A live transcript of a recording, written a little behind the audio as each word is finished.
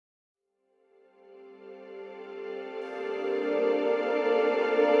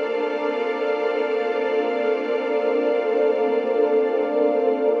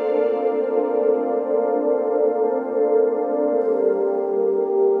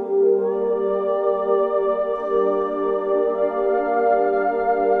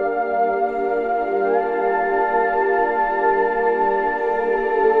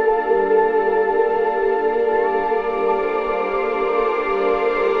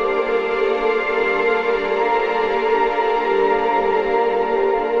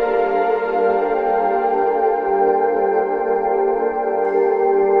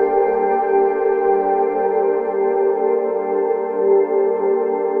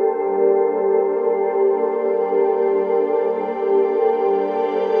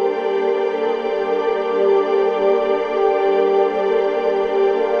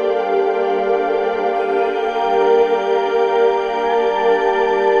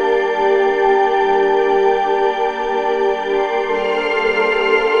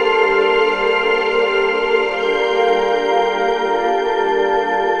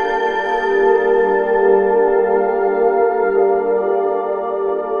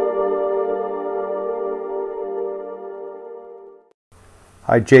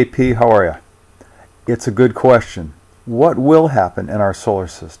Hi JP, how are you? It's a good question. What will happen in our solar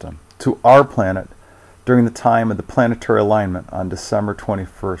system to our planet during the time of the planetary alignment on December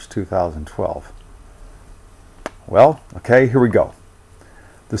 21st, 2012? Well, okay, here we go.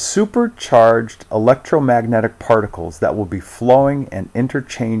 The supercharged electromagnetic particles that will be flowing and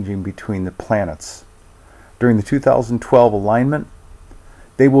interchanging between the planets during the 2012 alignment,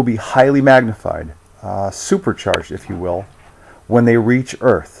 they will be highly magnified, supercharged if you will, when they reach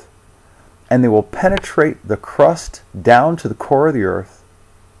Earth, and they will penetrate the crust down to the core of the Earth,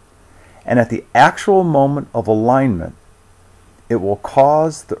 and at the actual moment of alignment, it will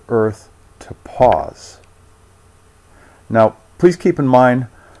cause the Earth to pause. Now, please keep in mind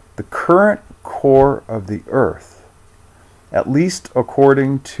the current core of the Earth, at least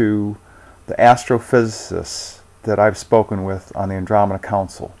according to the astrophysicists that I've spoken with on the Andromeda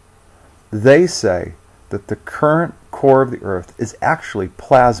Council. They say that the current core of the Earth is actually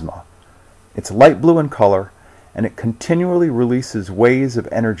plasma. It's light blue in color, and it continually releases waves of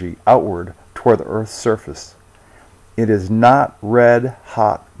energy outward toward the Earth's surface. It is not red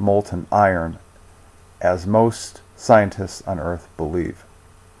hot molten iron, as most scientists on Earth believe,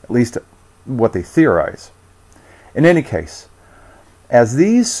 at least what they theorize. In any case, as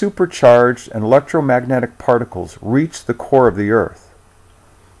these supercharged and electromagnetic particles reach the core of the Earth,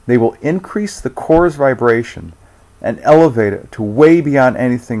 they will increase the core's vibration and elevate it to way beyond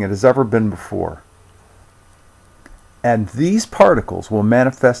anything it has ever been before. And these particles will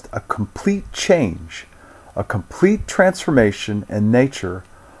manifest a complete change, a complete transformation in nature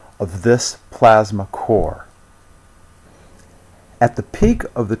of this plasma core. At the peak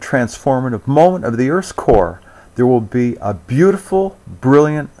of the transformative moment of the Earth's core, there will be a beautiful,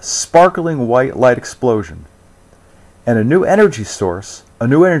 brilliant, sparkling white light explosion, and a new energy source, a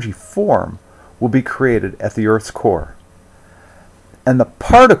new energy form, will be created at the Earth's core. And the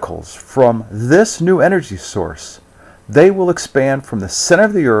particles from this new energy source, they will expand from the center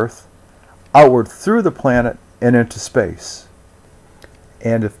of the Earth outward through the planet and into space.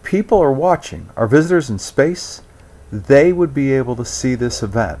 And if people are watching, our visitors in space, they would be able to see this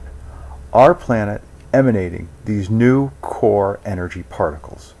event, our planet emanating these new core energy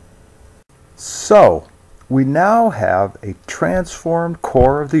particles. So, we now have a transformed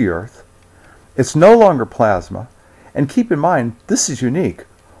core of the Earth. It's no longer plasma, and keep in mind, this is unique.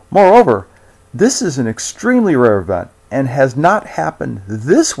 Moreover, this is an extremely rare event and has not happened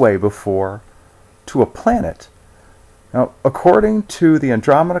this way before to a planet. Now, according to the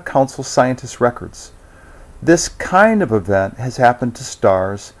Andromeda Council scientists' records, this kind of event has happened to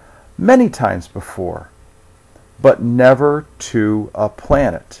stars many times before, but never to a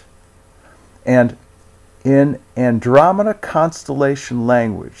planet. And in Andromeda constellation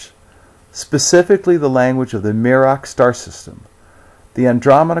language, specifically the language of the Merox star system, the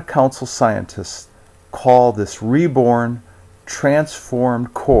Andromeda Council scientists call this reborn,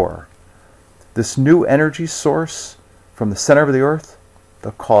 transformed core, this new energy source from the center of the Earth,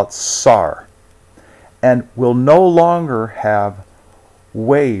 they'll call it SAR, and will no longer have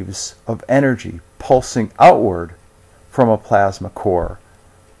waves of energy pulsing outward from a plasma core,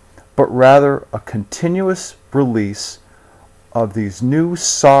 but rather a continuous release of these new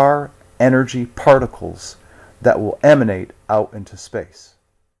SAR energy particles that will emanate out into space.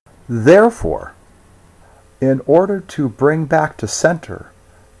 Therefore, in order to bring back to center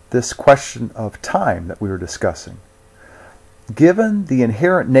this question of time that we were discussing, given the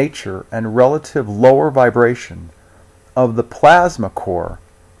inherent nature and relative lower vibration of the plasma core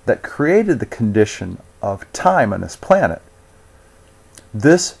that created the condition of time on this planet,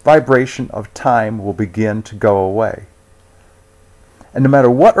 this vibration of time will begin to go away. And no matter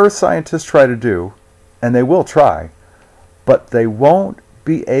what Earth scientists try to do, and they will try, but they won't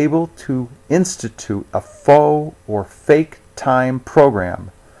be able to institute a faux or fake time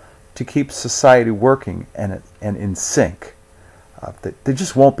program to keep society working and in sync. They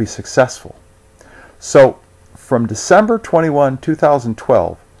just won't be successful. So from December 21,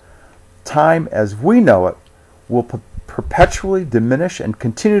 2012, time as we know it will perpetually diminish and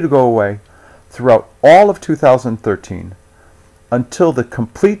continue to go away throughout all of 2013 until the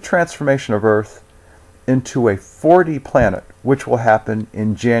complete transformation of Earth into a 4D planet, which will happen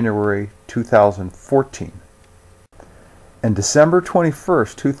in January 2014. And December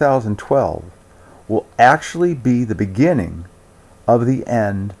 21st, 2012 will actually be the beginning of the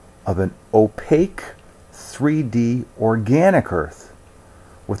end of an opaque 3D organic Earth,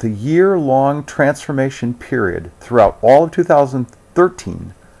 with a year-long transformation period throughout all of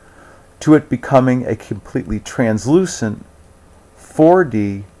 2013 to it becoming a completely translucent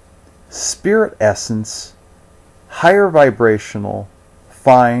 4D spirit essence, higher vibrational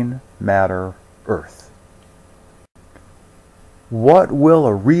fine matter Earth. What will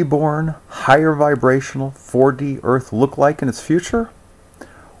a reborn, higher vibrational 4D Earth look like in its future?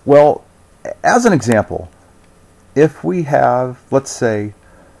 Well, as an example, if we have, let's say,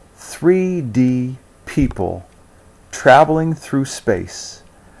 3D people traveling through space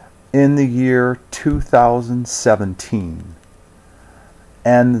in the year 2017,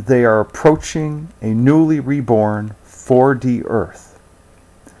 and they are approaching a newly reborn 4D Earth,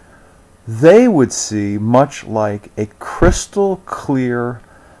 they would see much like a crystal clear,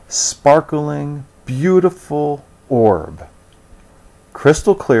 sparkling, beautiful orb.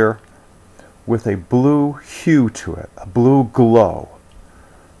 Crystal clear with a blue hue to it, a blue glow.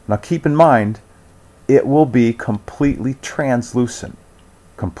 Now keep in mind, it will be completely translucent,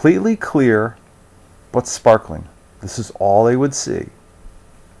 completely clear, but sparkling. This is all they would see.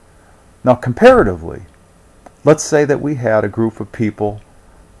 Now comparatively, let's say that we had a group of people,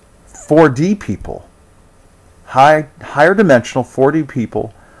 4D people, higher dimensional 4D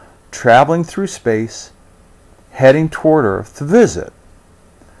people, traveling through space, heading toward Earth to visit.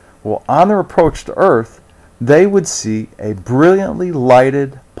 Well, on their approach to Earth, they would see a brilliantly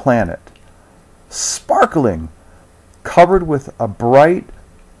lighted planet, sparkling, covered with a bright,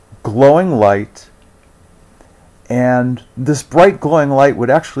 glowing light, and this bright glowing light would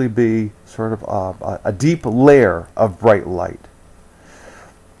actually be sort of a deep layer of bright light.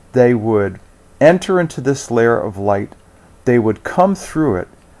 They would enter into this layer of light, they would come through it,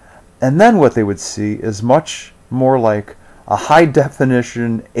 and then what they would see is much more like a high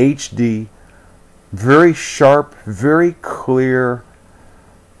definition HD, very sharp, very clear,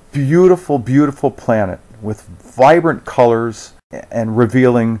 beautiful, beautiful planet with vibrant colors and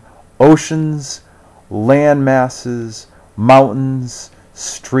revealing oceans, land masses, mountains,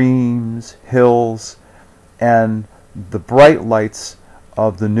 streams, hills, and the bright lights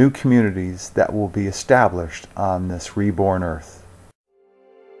of the new communities that will be established on this reborn Earth.